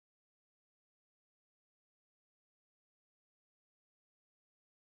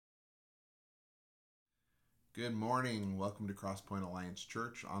Good morning. Welcome to Crosspoint Alliance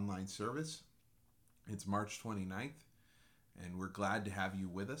Church online service. It's March 29th, and we're glad to have you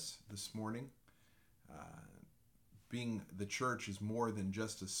with us this morning. Being the church is more than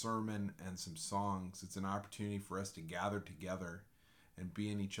just a sermon and some songs. It's an opportunity for us to gather together and be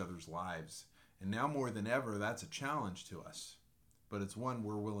in each other's lives. And now more than ever, that's a challenge to us. But it's one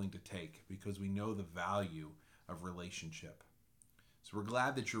we're willing to take because we know the value of relationship. So we're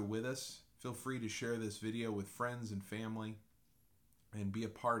glad that you're with us. Feel free to share this video with friends and family and be a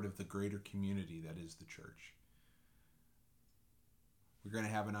part of the greater community that is the church. We're going to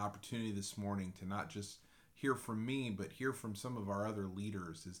have an opportunity this morning to not just hear from me, but hear from some of our other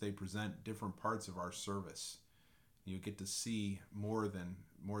leaders as they present different parts of our service. You get to see more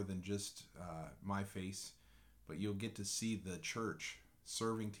than just my face, but you'll get to see the church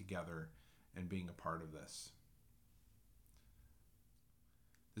serving together and being a part of this.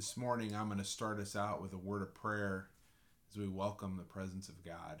 This morning, I'm going to start us out with a word of prayer as we welcome the presence of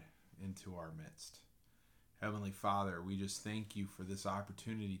God into our midst. Heavenly Father, we just thank you for this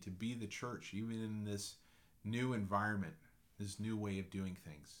opportunity to be the church, even in this new environment, this new way of doing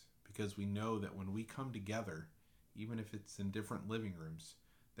things, because we know that when we come together, even if it's in different living rooms,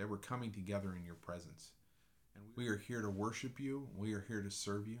 that we're coming together in your presence. And we are here to worship you. We are here to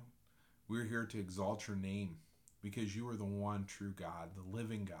serve you. We are here to exalt your name, because you are the one true God, the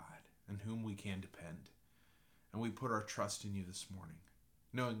living God, in whom we can depend. And we put our trust in you this morning,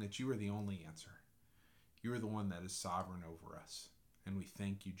 knowing that you are the only answer. You are the one that is sovereign over us. And we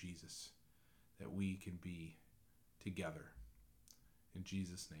thank you, Jesus, that we can be together. In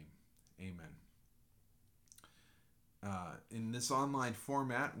Jesus' name, amen. In this online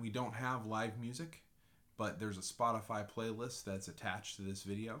format, we don't have live music, but there's a Spotify playlist that's attached to this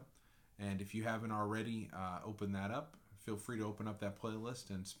video. And if you haven't already, open that up. Feel free to open up that playlist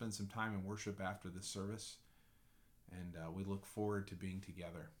and spend some time in worship after this service. And we look forward to being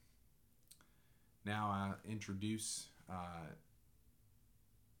together. Now I'll introduce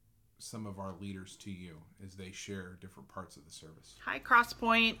some of our leaders to you as they share different parts of the service. Hi,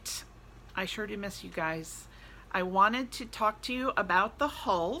 Crosspoint. I sure do miss you guys. I wanted to talk to you about the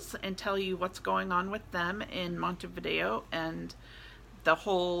Hulls and tell you what's going on with them in Montevideo and the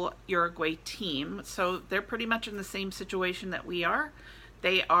whole Uruguay team. So they're pretty much in the same situation that we are.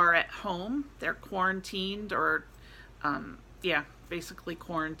 They are at home. They're quarantined or, basically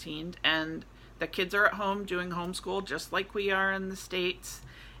quarantined. And the kids are at home doing homeschool just like we are in the States.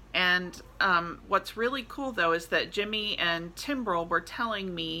 And what's really cool, though, is that Jimmy and Timbrel were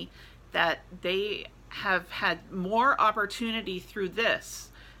telling me that they have had more opportunity through this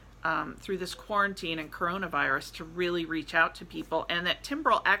quarantine and coronavirus to really reach out to people, and that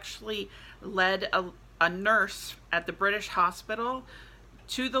Timbrel actually led a nurse at the British hospital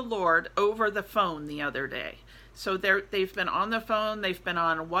to the Lord over the phone the other day. So they've been on the phone, they've been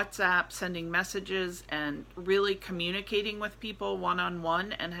on WhatsApp sending messages and really communicating with people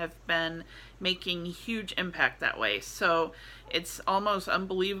one-on-one, and have been making huge impact that way. So it's almost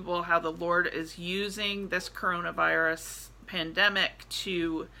unbelievable how the Lord is using this coronavirus pandemic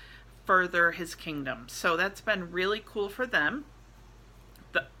to further his kingdom. So that's been really cool for them.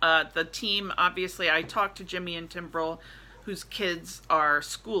 The team, obviously, I talked to Jimmy and Timbrel, whose kids are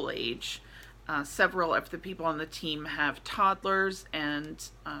school age. Several of the people on the team have toddlers and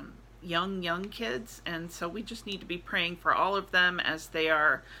young kids, and so we just need to be praying for all of them as they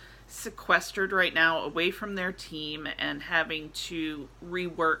are sequestered right now away from their team and having to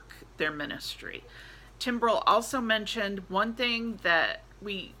rework their ministry. Timbrel also mentioned one thing that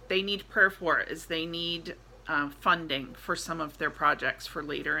they need prayer for is they need funding for some of their projects for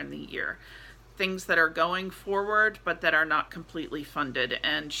later in the year. Things that are going forward but that are not completely funded.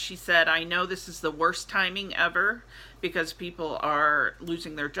 And she said, I know this is the worst timing ever because people are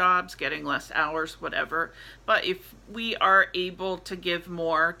losing their jobs, getting less hours, whatever. But if we are able to give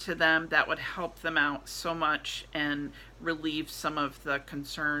more to them, that would help them out so much and relieve some of the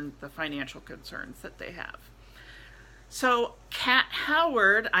financial concerns that they have. So Kat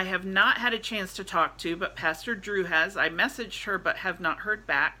Howard, I have not had a chance to talk to, but Pastor Drew has. I messaged her but have not heard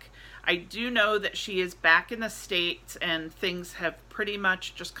back. I do know that she is back in the States and things have pretty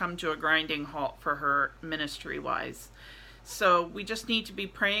much just come to a grinding halt for her ministry-wise. So we just need to be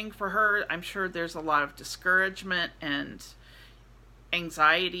praying for her. I'm sure there's a lot of discouragement and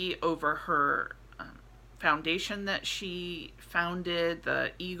anxiety over her foundation that she founded,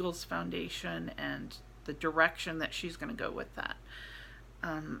 the Eagles Foundation, and the direction that she's going to go with that.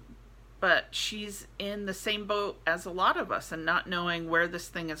 But she's in the same boat as a lot of us and not knowing where this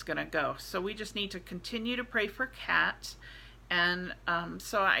thing is going to go. So we just need to continue to pray for Kat And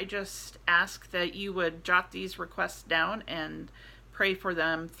so I just ask that you would jot these requests down and pray for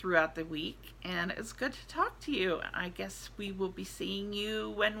them throughout the week. And it's good to talk to you. I guess we will be seeing you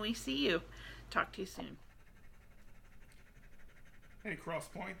when we see you. Talk to you soon. Hey,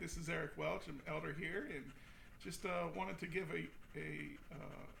 Crosspoint, this is Eric Welch. I'm elder here, and just wanted to give a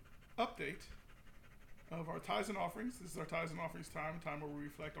update of our tithes and offerings. This is our tithes and offerings time where we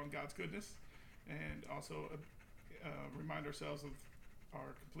reflect on God's goodness, and also remind ourselves of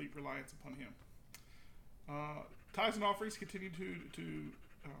our complete reliance upon Him. Tithes and offerings continue to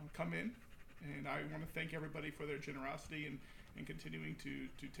come in, and I want to thank everybody for their generosity and continuing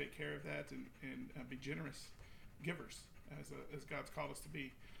to take care of that and be generous givers as God's called us to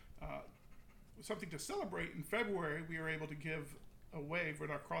be. Something to celebrate, in February we were able to give away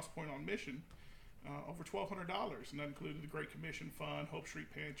with our Crosspoint on Mission over $1,200, and that included the Great Commission Fund, Hope Street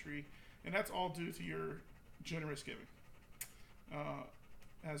Pantry, and that's all due to your generous giving.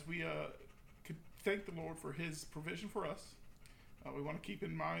 As we could thank the Lord for His provision for us, we want to keep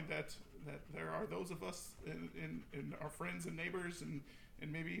in mind that there are those of us and our friends and neighbors and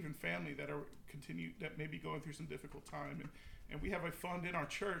maybe even family that may be going through some difficult time, and we have a fund in our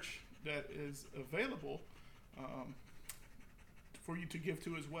church that is available for you to give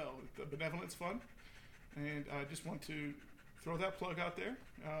to as well, the Benevolence Fund. And I just want to throw that plug out there.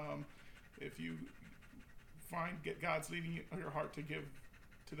 If you get God's leading your heart to give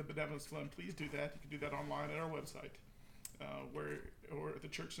to the Benevolence Fund, please do that. You can do that online at our website, or the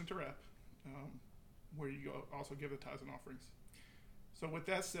Church Center app, where you also give the tithes and offerings. So with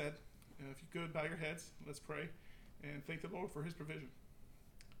that said, if you could bow your heads, let's pray and thank the Lord for His provision.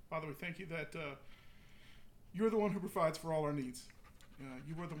 Father, we thank you that you're the one who provides for all our needs.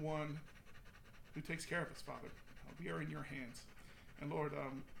 You are the one who takes care of us, Father. We are in your hands. And Lord,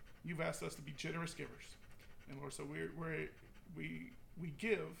 you've asked us to be generous givers. And Lord, so we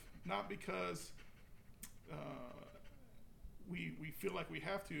give not because we feel like we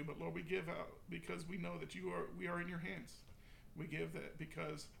have to, but Lord, we give out because we know that we are in your hands. We give that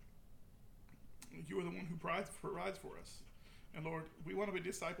because you are the one who provides for us. And Lord, we want to be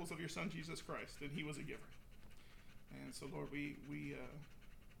disciples of your Son, Jesus Christ, and He was a giver. And so, Lord, we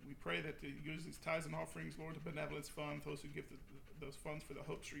pray that you use these tithes and offerings, Lord, the Benevolence Fund, those who give those funds for the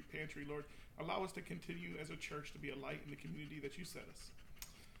Hope Street Pantry, Lord, allow us to continue as a church to be a light in the community that you set us.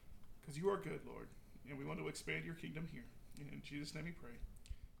 Because you are good, Lord, and we want to expand your kingdom here. In Jesus' name we pray.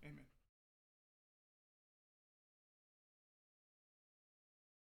 Amen.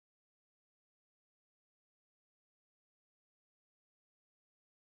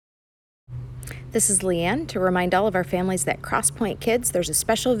 This is Leanne to remind all of our families that Crosspoint Kids, there's a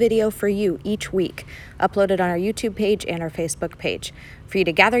special video for you each week, uploaded on our YouTube page and our Facebook page, for you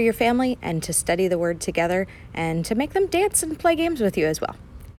to gather your family and to study the Word together and to make them dance and play games with you as well.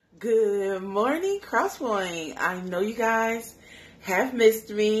 Good morning, Crosspoint. I know you guys have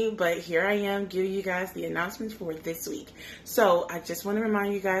missed me, but here I am giving you guys the announcements for this week. So I just want to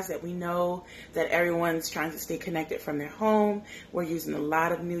remind you guys that we know that everyone's trying to stay connected from their home. We're using a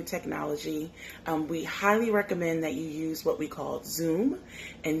lot of new technology. We highly recommend that you use what we call Zoom.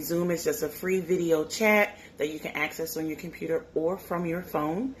 And Zoom is just a free video chat that you can access on your computer or from your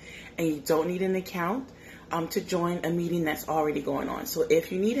phone. And you don't need an account to join a meeting that's already going on. So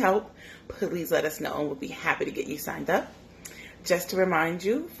if you need help, please let us know and we'll be happy to get you signed up. Just to remind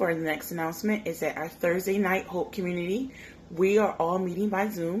you, for the next announcement is that our Thursday night Hope community, we are all meeting by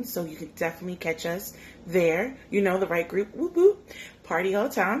Zoom, so you can definitely catch us there. You know, the right group, whoop whoop, party all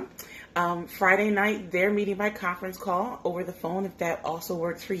the time. Friday night, they're meeting by conference call over the phone. If that also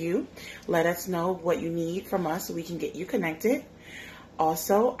works for you, let us know what you need from us so we can get you connected.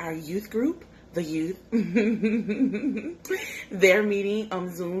 Also, our youth group, the youth, they're meeting on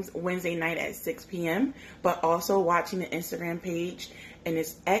Zooms Wednesday night at 6 p.m., but also watching the Instagram page, and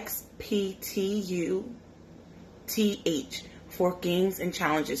it's XPTUTH for games and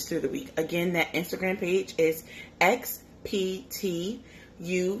challenges through the week. Again, that Instagram page is XPTUTH.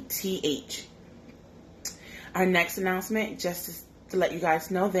 Our next announcement, just to let you guys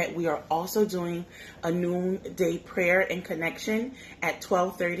know that we are also doing a noonday prayer and connection at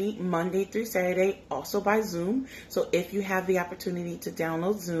 12:30 Monday through Saturday, also by Zoom. So if you have the opportunity to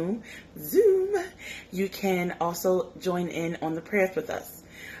download Zoom, you can also join in on the prayers with us.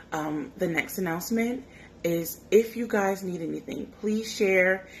 The next announcement is if you guys need anything, please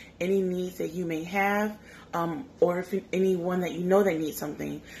share any needs that you may have, or if anyone that you know that needs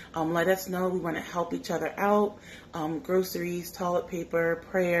something, let us know. We want to help each other out. Groceries, toilet paper,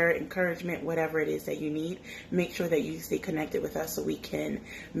 prayer, encouragement, whatever it is that you need. Make sure that you stay connected with us so we can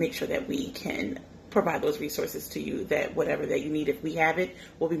make sure that we can provide those resources to you, that whatever that you need, if we have it,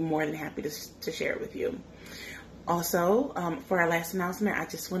 we'll be more than happy to share it with you. Also, for our last announcement, I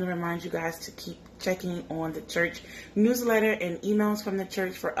just want to remind you guys to keep checking on the church newsletter and emails from the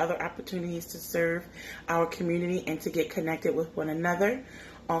church for other opportunities to serve our community and to get connected with one another.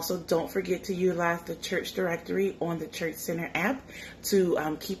 Also, don't forget to utilize the church directory on the Church Center app to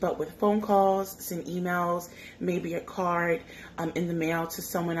keep up with phone calls, send emails, maybe a card in the mail to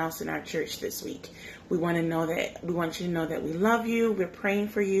someone else in our church this week. We want you to know that we love you, we're praying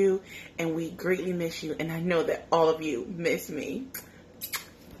for you, and we greatly miss you. And I know that all of you miss me.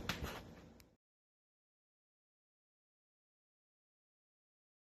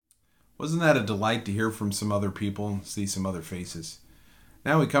 Wasn't that a delight to hear from some other people and see some other faces?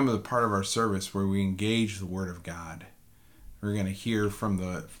 Now we come to the part of our service where we engage the Word of God. We're going to hear from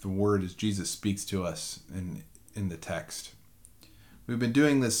the Word as Jesus speaks to us in the text. We've been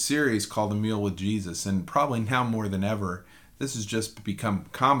doing this series called A Meal with Jesus, and probably now more than ever, this has just become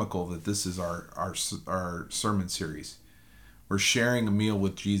comical that this is our sermon series. We're sharing a meal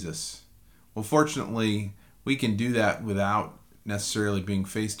with Jesus. Well, fortunately, we can do that without necessarily being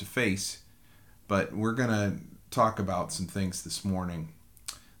face to face, but we're going to talk about some things this morning.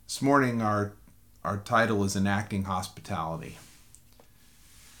 This morning, our title is Enacting Hospitality.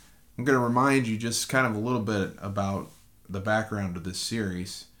 I'm going to remind you just kind of a little bit about the background of this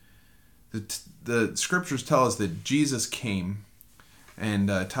series. The scriptures tell us that Jesus came, and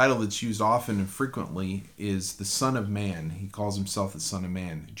a title that's used often and frequently is the Son of Man. He calls himself the Son of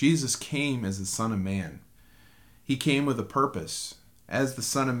Man. Jesus came as the Son of Man. He came with a purpose. As the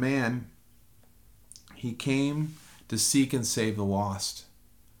Son of Man, he came to seek and save the lost,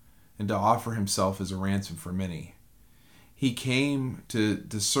 and to offer himself as a ransom for many. He came to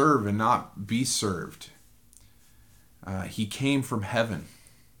serve and not be served. He came from heaven.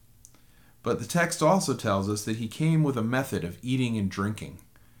 But the text also tells us that he came with a method of eating and drinking.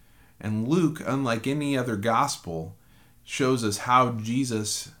 And Luke, unlike any other gospel, shows us how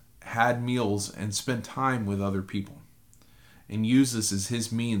Jesus had meals and spent time with other people, and used this as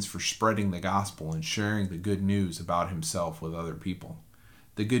his means for spreading the gospel and sharing the good news about himself with other people.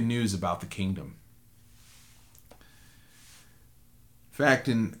 The good news about the kingdom. In fact,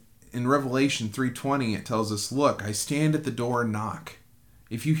 in Revelation 3:20, it tells us, "Look, I stand at the door and knock.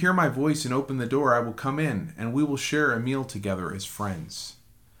 If you hear my voice and open the door, I will come in, and we will share a meal together as friends."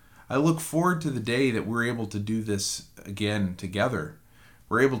 I look forward to the day that we're able to do this again together.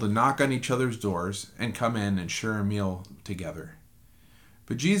 We're able to knock on each other's doors and come in and share a meal together.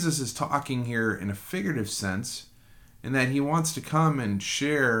 But Jesus is talking here in a figurative sense, in that he wants to come and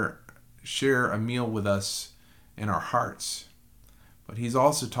share a meal with us in our hearts. But he's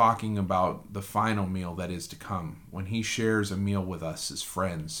also talking about the final meal that is to come, when he shares a meal with us as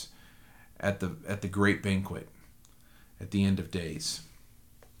friends at the great banquet at the end of days.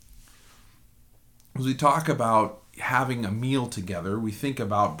 As we talk about having a meal together, we think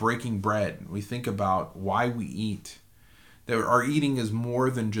about breaking bread. We think about why we eat. That our eating is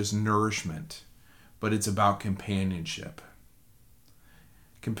more than just nourishment, but it's about companionship.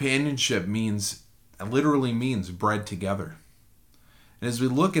 Companionship literally means bread together. And as we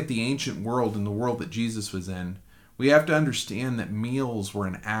look at the ancient world and the world that Jesus was in, we have to understand that meals were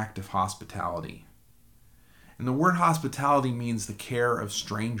an act of hospitality. And the word hospitality means the care of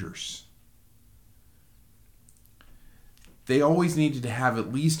strangers. They always needed to have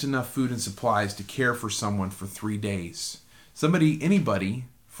at least enough food and supplies to care for someone for 3 days. Anybody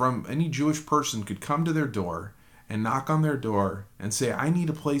from any Jewish person could come to their door and knock on their door and say, "I need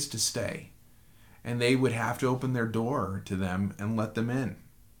a place to stay." And they would have to open their door to them and let them in.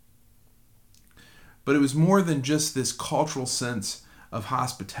 But it was more than just this cultural sense of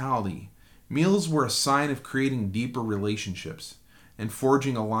hospitality. Meals were a sign of creating deeper relationships and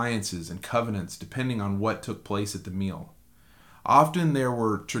forging alliances and covenants depending on what took place at the meal. Often there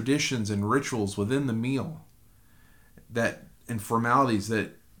were traditions and rituals within the meal and formalities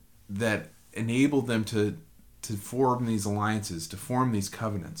that enabled them to form these alliances, to form these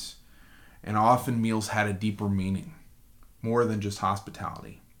covenants. And often meals had a deeper meaning, more than just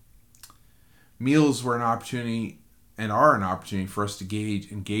hospitality. Meals were an opportunity and are an opportunity for us to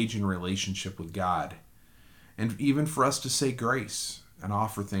engage in relationship with God, and even for us to say grace and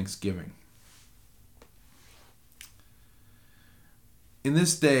offer thanksgiving. In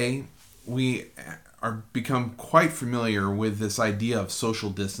this day, we are become quite familiar with this idea of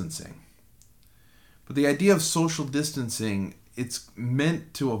social distancing. But the idea of social distancing, it's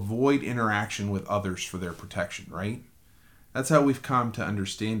meant to avoid interaction with others for their protection, right? That's how we've come to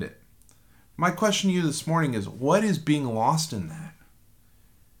understand it. My question to you this morning is, what is being lost in that?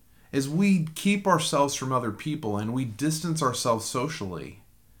 As we keep ourselves from other people and we distance ourselves socially,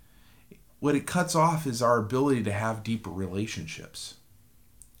 what it cuts off is our ability to have deeper relationships.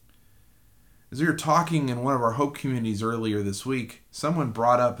 As we were talking in one of our Hope communities earlier this week, someone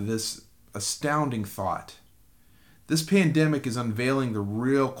brought up this astounding thought. This pandemic is unveiling the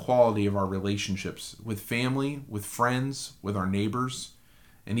real quality of our relationships with family, with friends, with our neighbors,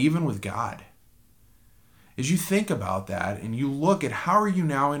 and even with God. As you think about that and you look at how are you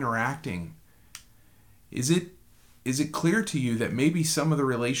now interacting, is it clear to you that maybe some of the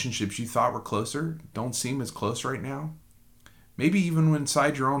relationships you thought were closer don't seem as close right now? Maybe even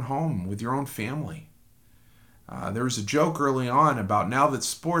inside your own home, with your own family. There was a joke early on about now that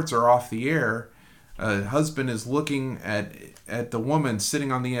sports are off the air, a husband is looking at the woman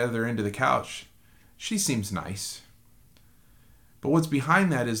sitting on the other end of the couch. She seems nice. But what's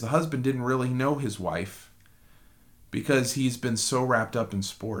behind that is the husband didn't really know his wife because he's been so wrapped up in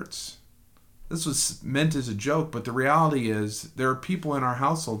sports. This was meant as a joke, but the reality is there are people in our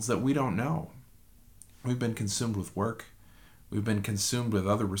households that we don't know. We've been consumed with work. We've been consumed with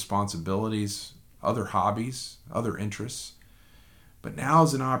other responsibilities, other hobbies, other interests. But now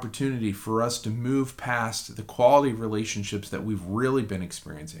is an opportunity for us to move past the quality of relationships that we've really been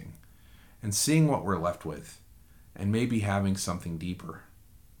experiencing and seeing what we're left with and maybe having something deeper.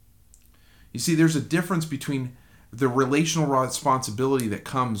 You see, there's a difference between the relational responsibility that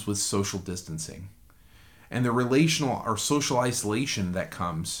comes with social distancing and the relational or social isolation that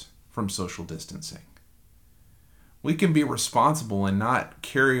comes from social distancing. We can be responsible and not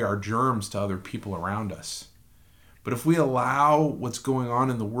carry our germs to other people around us. But if we allow what's going on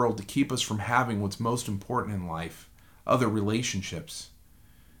in the world to keep us from having what's most important in life, other relationships,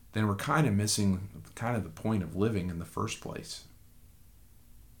 then we're kind of missing the point of living in the first place.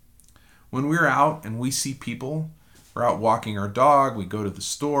 When we're out and we see people, we're out walking our dog, we go to the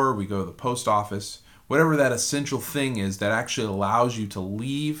store, we go to the post office, whatever that essential thing is that actually allows you to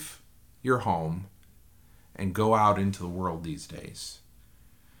leave your home and go out into the world these days.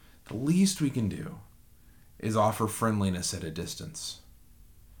 The least we can do is offer friendliness at a distance.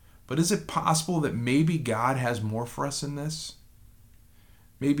 But is it possible that maybe God has more for us in this?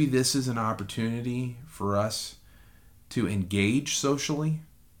 Maybe this is an opportunity for us to engage socially.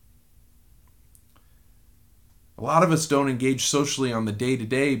 A lot of us don't engage socially on the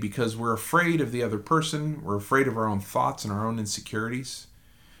day-to-day because we're afraid of the other person, we're afraid of our own thoughts and our own insecurities,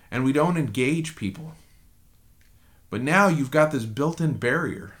 and we don't engage people. But now you've got this built-in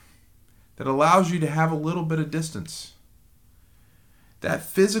barrier that allows you to have a little bit of distance. That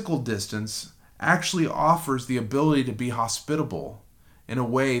physical distance actually offers the ability to be hospitable in a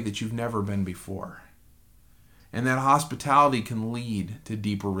way that you've never been before. And that hospitality can lead to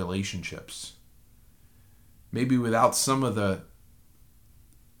deeper relationships. Maybe without some of the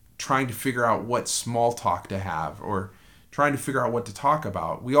trying to figure out what small talk to have or trying to figure out what to talk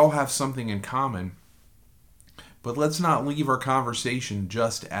about. We all have something in common. But let's not leave our conversation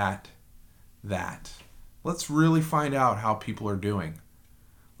just at that. Let's really find out how people are doing.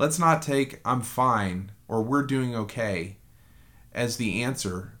 Let's not take "I'm fine" or "we're doing okay" as the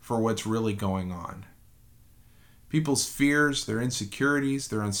answer for what's really going on. People's fears, their insecurities,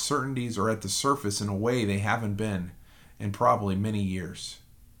 their uncertainties are at the surface in a way they haven't been in probably many years.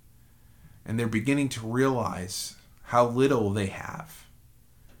 And they're beginning to realize how little they have.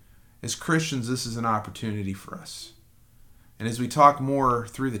 As Christians, this is an opportunity for us. And as we talk more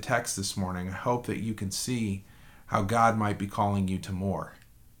through the text this morning, I hope that you can see how God might be calling you to more,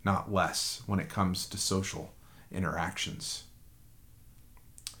 not less, when it comes to social interactions.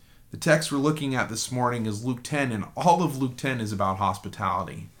 The text we're looking at this morning is Luke 10, and all of Luke 10 is about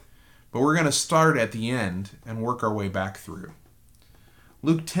hospitality. But we're going to start at the end and work our way back through.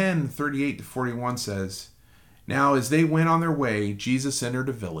 Luke 10:38-41 says, "Now as they went on their way, Jesus entered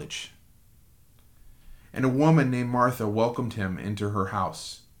a village, and a woman named Martha welcomed him into her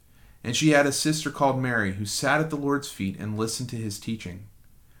house. And she had a sister called Mary, who sat at the Lord's feet and listened to his teaching.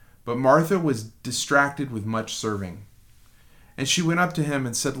 But Martha was distracted with much serving. And she went up to him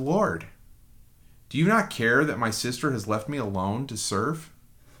and said, 'Lord, do you not care that my sister has left me alone to serve?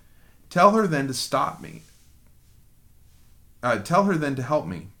 Tell her then to help me.'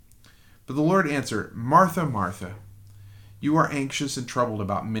 But the Lord answered, 'Martha, Martha, you are anxious and troubled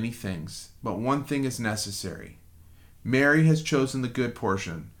about many things, but one thing is necessary. Mary has chosen the good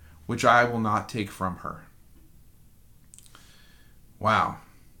portion, which I will not take from her.'" Wow.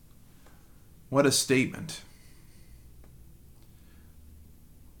 What a statement.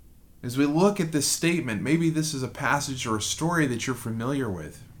 As we look at this statement, maybe this is a passage or a story that you're familiar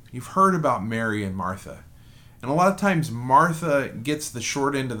with. You've heard about Mary and Martha. And a lot of times Martha gets the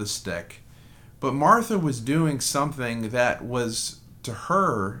short end of the stick. But Martha was doing something that was, to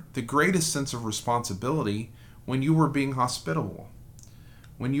her, the greatest sense of responsibility when you were being hospitable,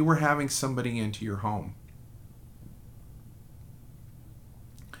 when you were having somebody into your home.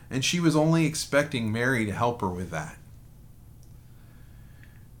 And she was only expecting Mary to help her with that.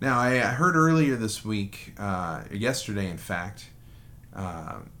 Now, I heard earlier this week, yesterday in fact,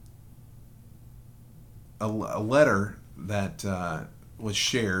 a letter that was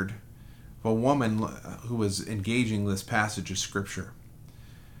shared of a woman who was engaging this passage of Scripture.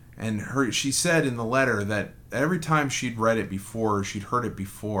 And she said in the letter that every time she'd read it before, or she'd heard it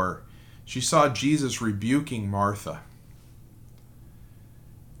before, she saw Jesus rebuking Martha.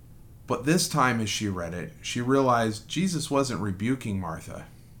 But this time as she read it, she realized Jesus wasn't rebuking Martha.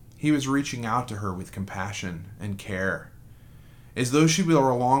 He was reaching out to her with compassion and care. As though she were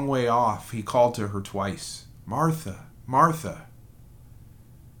a long way off, he called to her twice, "Martha, Martha."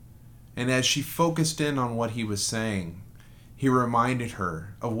 And as she focused in on what he was saying, he reminded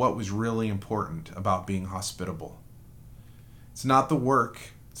her of what was really important about being hospitable. It's not the work.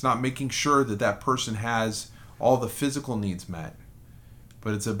 It's not making sure that that person has all the physical needs met,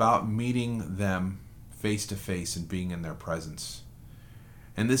 but it's about meeting them face to face and being in their presence.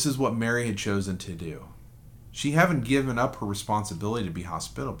 And this is what Mary had chosen to do. She hadn't given up her responsibility to be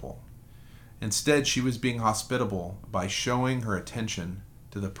hospitable. Instead, she was being hospitable by showing her attention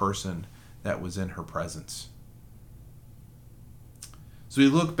to the person that was in her presence. So we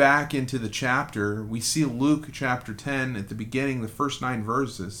look back into the chapter, we see Luke chapter 10 at the beginning, the first 9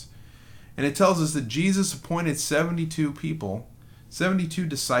 verses, and it tells us that Jesus appointed 72 people, 72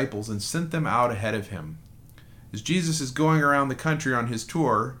 disciples, and sent them out ahead of him. As Jesus is going around the country on his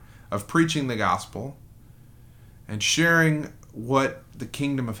tour of preaching the gospel and sharing what the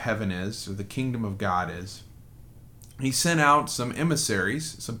kingdom of heaven is, or the kingdom of God is, he sent out some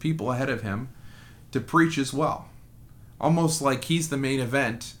emissaries, some people ahead of him, to preach as well. Almost like he's the main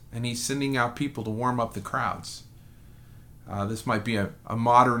event and he's sending out people to warm up the crowds. This might be a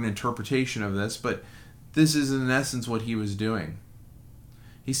modern interpretation of this, but this is in essence what he was doing.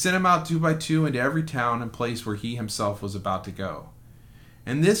 He sent them out 2 by 2 into every town and place where he himself was about to go.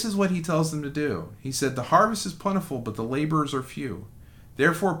 And this is what he tells them to do. He said, "The harvest is plentiful, but the laborers are few.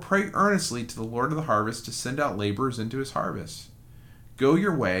 Therefore pray earnestly to the Lord of the harvest to send out laborers into his harvest. Go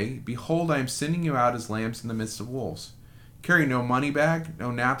your way. Behold, I am sending you out as lambs in the midst of wolves. Carry no money bag,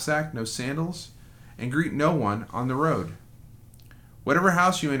 no knapsack, no sandals, and greet no one on the road. Whatever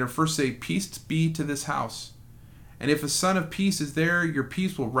house you enter, first say, 'Peace be to this house.' And if a son of peace is there, your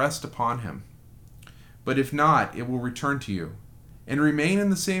peace will rest upon him. But if not, it will return to you. And remain in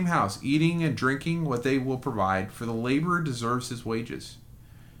the same house, eating and drinking what they will provide, for the laborer deserves his wages.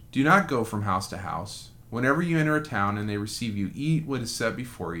 Do not go from house to house. Whenever you enter a town and they receive you, eat what is set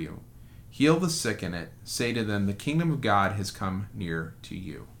before you. Heal the sick in it. Say to them, the kingdom of God has come near to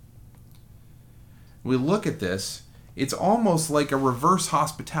you." We look at this, it's almost like a reverse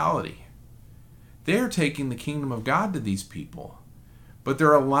hospitality. They're taking the kingdom of God to these people, but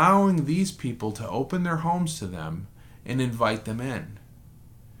they're allowing these people to open their homes to them and invite them in.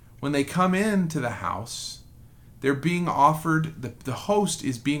 When they come into the house, they're being offered, the host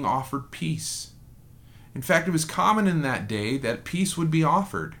is being offered peace. In fact, it was common in that day that peace would be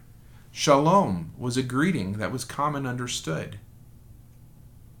offered. Shalom was a greeting that was common understood.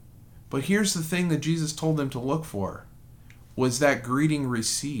 But here's the thing that Jesus told them to look for. Was that greeting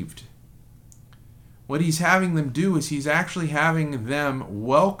received? What he's having them do is he's actually having them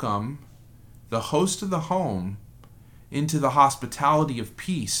welcome the host of the home into the hospitality of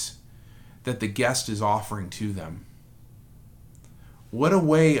peace that the guest is offering to them. What a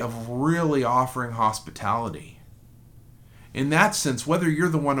way of really offering hospitality. In that sense, whether you're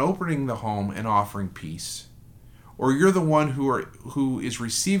the one opening the home and offering peace, or you're the one who is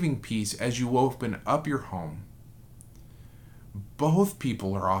receiving peace as you open up your home, both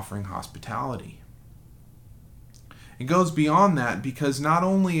people are offering hospitality. It goes beyond that, because not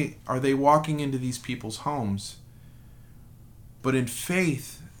only are they walking into these people's homes, but in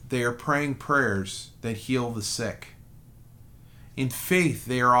faith they are praying prayers that heal the sick. In faith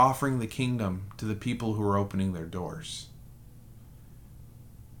they are offering the kingdom to the people who are opening their doors.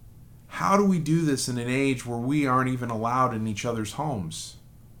 How do we do this in an age where we aren't even allowed in each other's homes?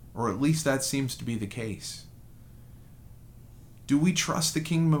 Or at least that seems to be the case. Do we trust the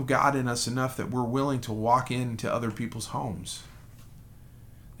kingdom of God in us enough that we're willing to walk into other people's homes?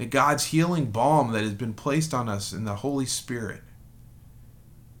 That God's healing balm that has been placed on us in the Holy Spirit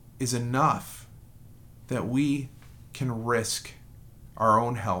is enough that we can risk our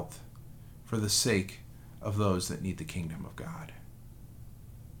own health for the sake of those that need the kingdom of God.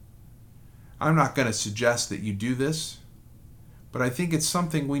 I'm not going to suggest that you do this, but I think it's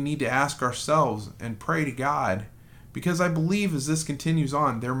something we need to ask ourselves and pray to God, because I believe as this continues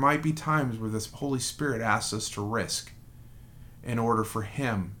on, there might be times where this Holy Spirit asks us to risk in order for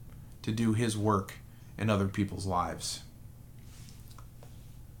Him to do His work in other people's lives.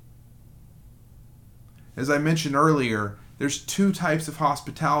 As I mentioned earlier, there's two types of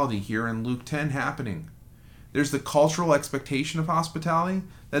hospitality here in Luke 10 happening. There's the cultural expectation of hospitality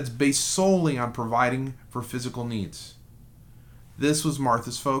that's based solely on providing for physical needs. This was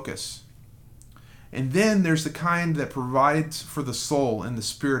Martha's focus. And then there's the kind that provides for the soul and the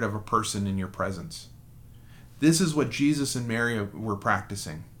spirit of a person in your presence. This is what Jesus and Mary were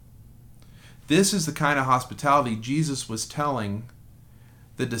practicing. This is the kind of hospitality Jesus was telling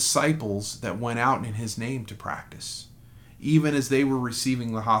the disciples that went out in His name to practice, even as they were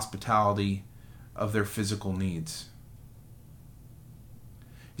receiving the hospitality of their physical needs.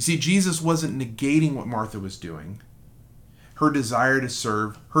 You see, Jesus wasn't negating what Martha was doing, her desire to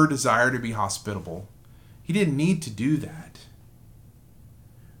serve, her desire to be hospitable. He didn't need to do that.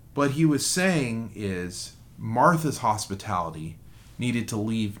 What He was saying is Martha's hospitality needed to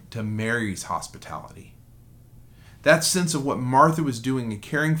lead to Mary's hospitality. That sense of what Martha was doing and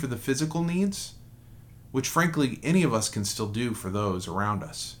caring for the physical needs, which frankly any of us can still do for those around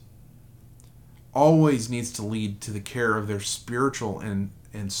us, always needs to lead to the care of their spiritual and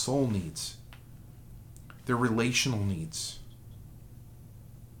soul needs, their relational needs.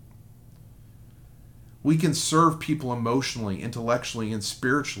 We can serve people emotionally, intellectually, and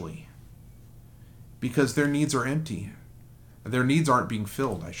spiritually because their needs are empty. Their needs aren't being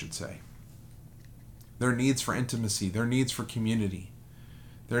filled, I should say. Their needs for intimacy, their needs for community,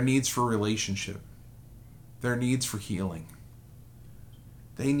 their needs for relationship, their needs for healing.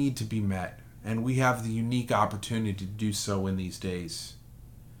 They need to be met, and we have the unique opportunity to do so in these days.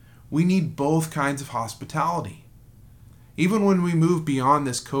 We need both kinds of hospitality. Even when we move beyond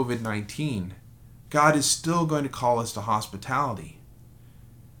this COVID-19, God is still going to call us to hospitality.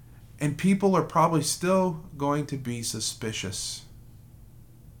 And people are probably still going to be suspicious.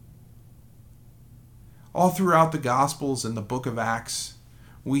 All throughout the Gospels and the book of Acts,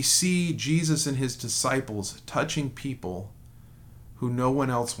 we see Jesus and His disciples touching people who no one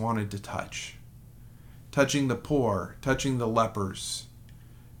else wanted to touch. Touching the poor, touching the lepers,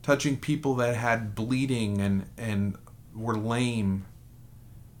 touching people that had bleeding and were lame.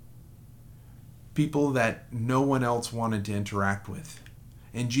 People that no one else wanted to interact with.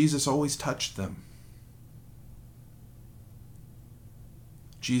 And Jesus always touched them.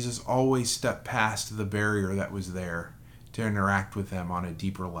 Jesus always stepped past the barrier that was there to interact with them on a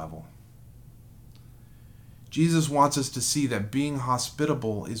deeper level. Jesus wants us to see that being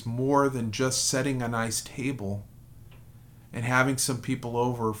hospitable is more than just setting a nice table and having some people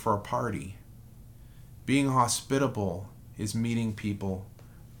over for a party. Being hospitable is meeting people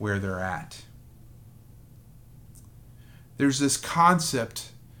where they're at. There's this concept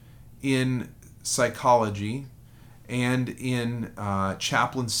in psychology and in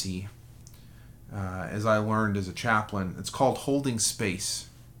chaplaincy, as I learned as a chaplain. It's called holding space.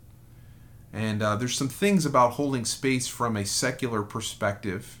 And there's some things about holding space from a secular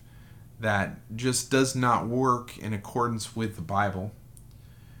perspective that just does not work in accordance with the Bible.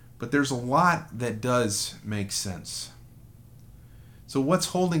 But there's a lot that does make sense. So what's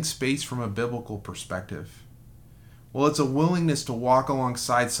holding space from a biblical perspective? Well, it's a willingness to walk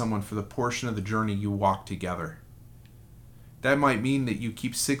alongside someone for the portion of the journey you walk together. That might mean that you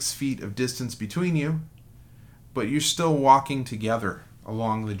keep 6 feet of distance between you, but you're still walking together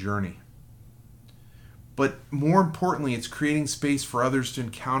along the journey. But more importantly, it's creating space for others to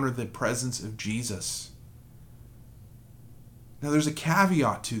encounter the presence of Jesus. Now, there's a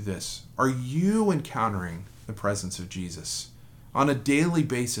caveat to this. Are you encountering the presence of Jesus on a daily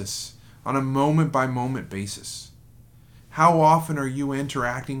basis, on a moment-by-moment basis? How often are you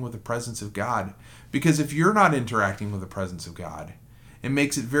interacting with the presence of God? Because if you're not interacting with the presence of God, it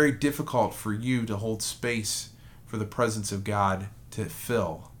makes it very difficult for you to hold space for the presence of God to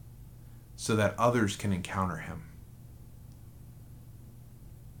fill so that others can encounter Him.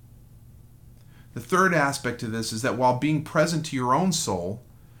 The third aspect to this is that while being present to your own soul,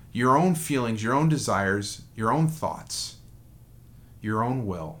 your own feelings, your own desires, your own thoughts, your own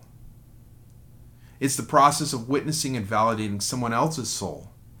will, it's the process of witnessing and validating someone else's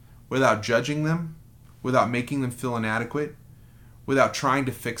soul without judging them, without making them feel inadequate, without trying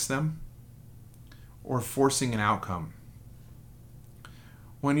to fix them, or forcing an outcome.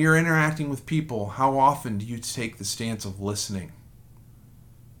 When you're interacting with people, how often do you take the stance of listening?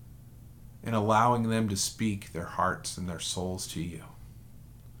 and allowing them to speak their hearts and their souls to you,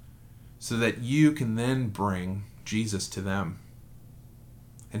 so that you can then bring Jesus to them.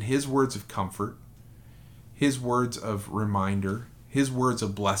 And his words of comfort, his words of reminder, his words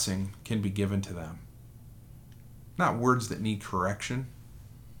of blessing can be given to them. Not words that need correction.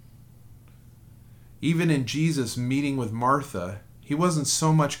 Even in Jesus meeting with Martha, he wasn't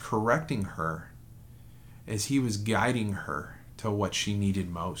so much correcting her as he was guiding her to what she needed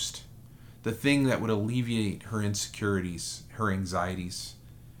most. The thing that would alleviate her insecurities, her anxieties,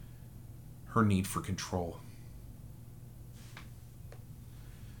 her need for control.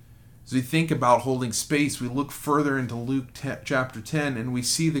 As we think about holding space, we look further into Luke chapter 10 and we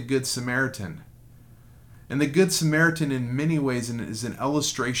see the Good Samaritan. And the Good Samaritan in many ways is an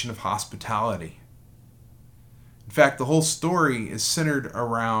illustration of hospitality. In fact, the whole story is centered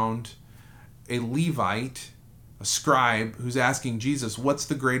around a Levite, a scribe, who's asking Jesus, what's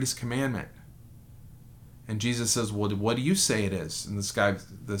the greatest commandment? And Jesus says, well, what do you say it is? And the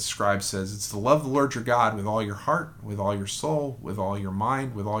scribe says, it's to love the Lord your God with all your heart, with all your soul, with all your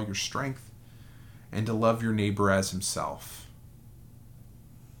mind, with all your strength, and to love your neighbor as himself.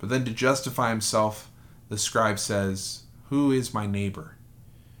 But then to justify himself, the scribe says, who is my neighbor?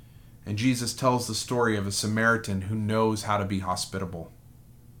 And Jesus tells the story of a Samaritan who knows how to be hospitable.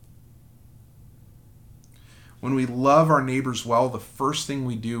 When we love our neighbors well, the first thing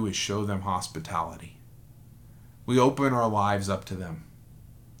we do is show them hospitality. We open our lives up to them.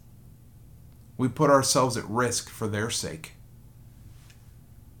 We put ourselves at risk for their sake.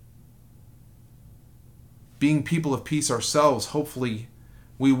 Being people of peace ourselves, hopefully,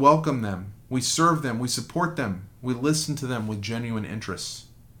 we welcome them, we serve them, we support them, we listen to them with genuine interests.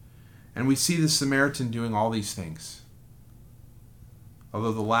 And we see the Samaritan doing all these things,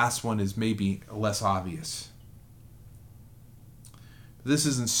 although the last one is maybe less obvious. This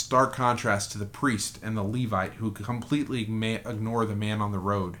is in stark contrast to the priest and the Levite who completely ignore the man on the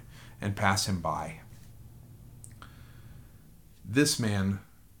road and pass him by. This man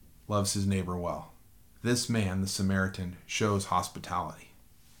loves his neighbor well. This man, the Samaritan, shows hospitality.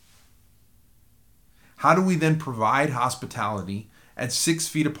 How do we then provide hospitality at 6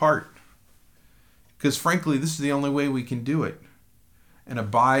 feet apart? Because frankly, this is the only way we can do it and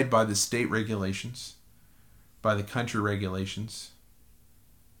abide by the state regulations, by the country regulations.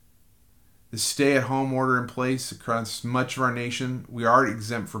 The stay-at-home order in place across much of our nation, we are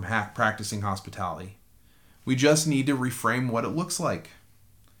exempt from practicing hospitality. We just need to reframe what it looks like.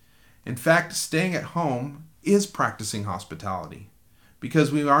 In fact, staying at home is practicing hospitality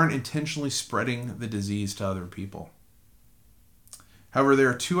because we aren't intentionally spreading the disease to other people. However, there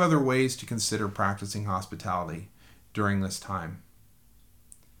are 2 other ways to consider practicing hospitality during this time.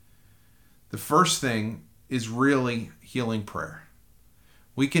 The first thing is really healing prayer.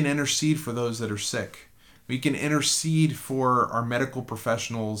 We can intercede for those that are sick. We can intercede for our medical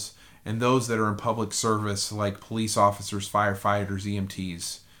professionals and those that are in public service like police officers, firefighters,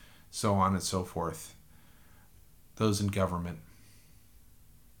 EMTs, so on and so forth. Those in government.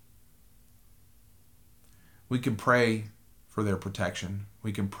 We can pray for their protection.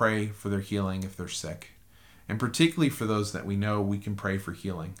 We can pray for their healing if they're sick. And particularly for those that we know, we can pray for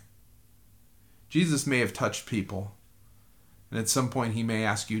healing. Jesus may have touched people, and at some point he may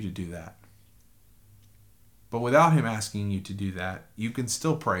ask you to do that. But without him asking you to do that, you can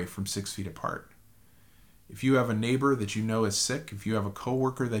still pray from 6 feet apart. If you have a neighbor that you know is sick, if you have a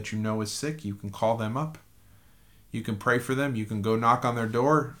coworker that you know is sick, you can call them up. You can pray for them. You can go knock on their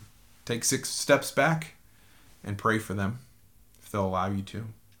door, take 6 steps back, and pray for them if they'll allow you to.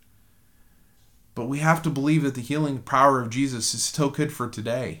 But we have to believe that the healing power of Jesus is still good for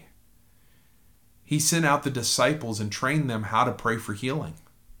today. He sent out the disciples and trained them how to pray for healing.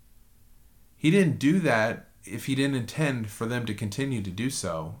 He didn't do that if he didn't intend for them to continue to do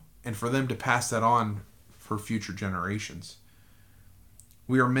so and for them to pass that on for future generations.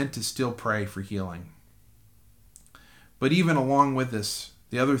 We are meant to still pray for healing. But even along with this,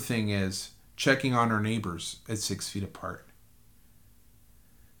 the other thing is checking on our neighbors at 6 feet apart.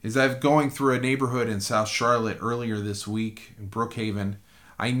 As I've going through a neighborhood in South Charlotte earlier this week in Brookhaven,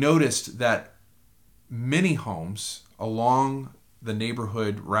 I noticed that many homes along the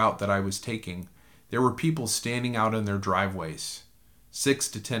neighborhood route that I was taking, there were people standing out in their driveways, 6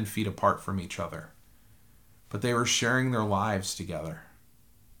 to 10 feet apart from each other. But they were sharing their lives together.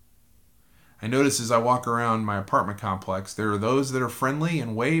 I notice as I walk around my apartment complex, there are those that are friendly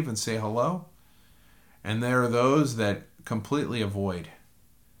and wave and say hello, and there are those that completely avoid.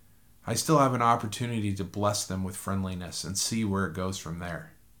 I still have an opportunity to bless them with friendliness and see where it goes from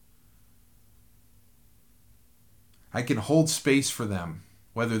there. I can hold space for them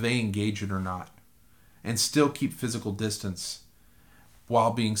whether they engage it or not, and still keep physical distance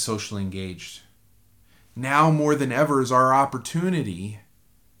while being socially engaged. Now more than ever is our opportunity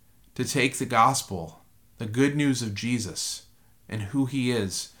to take the gospel, the good news of Jesus, and who he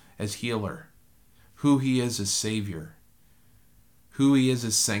is as healer, who he is as Savior, who he is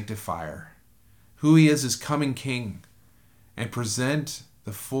as sanctifier, who he is as coming King, and present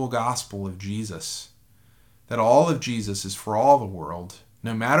the full gospel of Jesus. That all of Jesus is for all the world,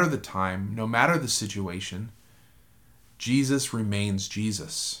 no matter the time, no matter the situation. Jesus remains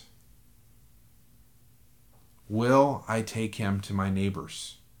Jesus. Will I take him to my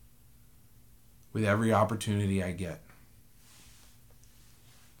neighbors with every opportunity I get?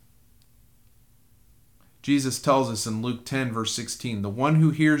 Jesus tells us in Luke 10, verse 16, the one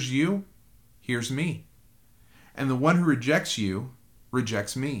who hears you, hears me. And the one who rejects you,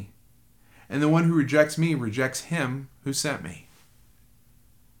 rejects me. And the one who rejects me, rejects him who sent me.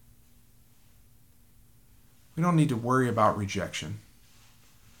 We don't need to worry about rejection,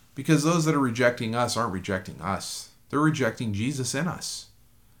 because those that are rejecting us aren't rejecting us. They're rejecting Jesus in us.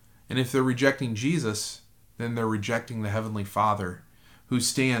 And if they're rejecting Jesus, then they're rejecting the Heavenly Father who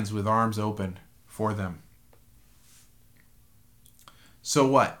stands with arms open for them. So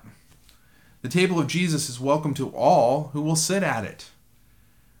what? The table of Jesus is welcome to all who will sit at it,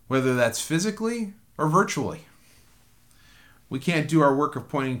 whether that's physically or virtually. We can't do our work of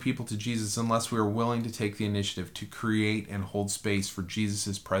pointing people to Jesus unless we are willing to take the initiative to create and hold space for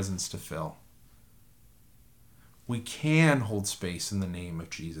Jesus' presence to fill. We can hold space in the name of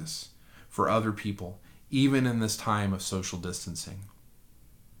Jesus for other people, even in this time of social distancing.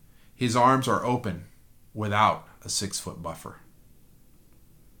 His arms are open without a 6-foot buffer.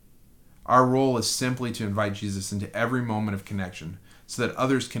 Our role is simply to invite Jesus into every moment of connection so that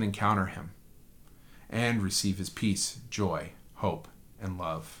others can encounter him and receive his peace, joy, hope, and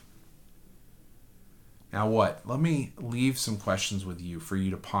love. Now what? Let me leave some questions with you for you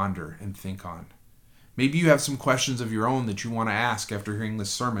to ponder and think on. Maybe you have some questions of your own that you want to ask after hearing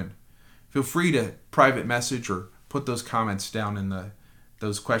this sermon. Feel free to private message or put those comments down in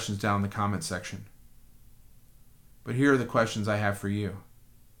those questions down in the comment section. But here are the questions I have for you.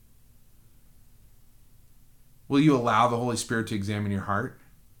 Will you allow the Holy Spirit to examine your heart?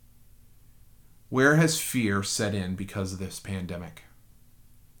 Where has fear set in because of this pandemic?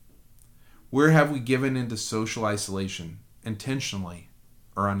 Where have we given into social isolation, intentionally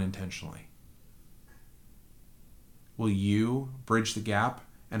or unintentionally? Will you bridge the gap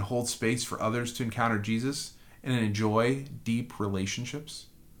and hold space for others to encounter Jesus and enjoy deep relationships?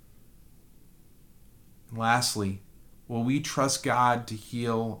 And lastly, will we trust God to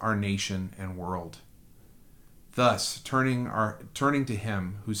heal our nation and world? Thus, turning to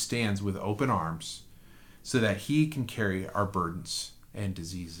him who stands with open arms so that he can carry our burdens and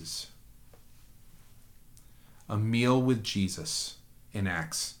diseases. A meal with Jesus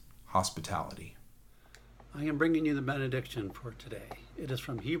enacts hospitality. I am bringing you the benediction for today. It is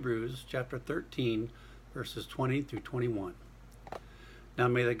from Hebrews chapter 13, verses 20 through 21. Now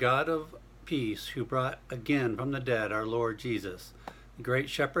may the God of peace, who brought again from the dead our Lord Jesus, the great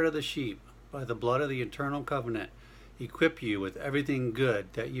shepherd of the sheep, by the blood of the eternal covenant, equip you with everything good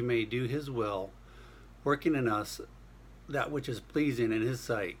that you may do his will, working in us that which is pleasing in his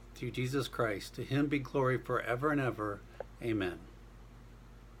sight, through Jesus Christ. To him be glory forever and ever. Amen.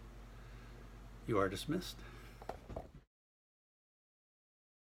 You are dismissed.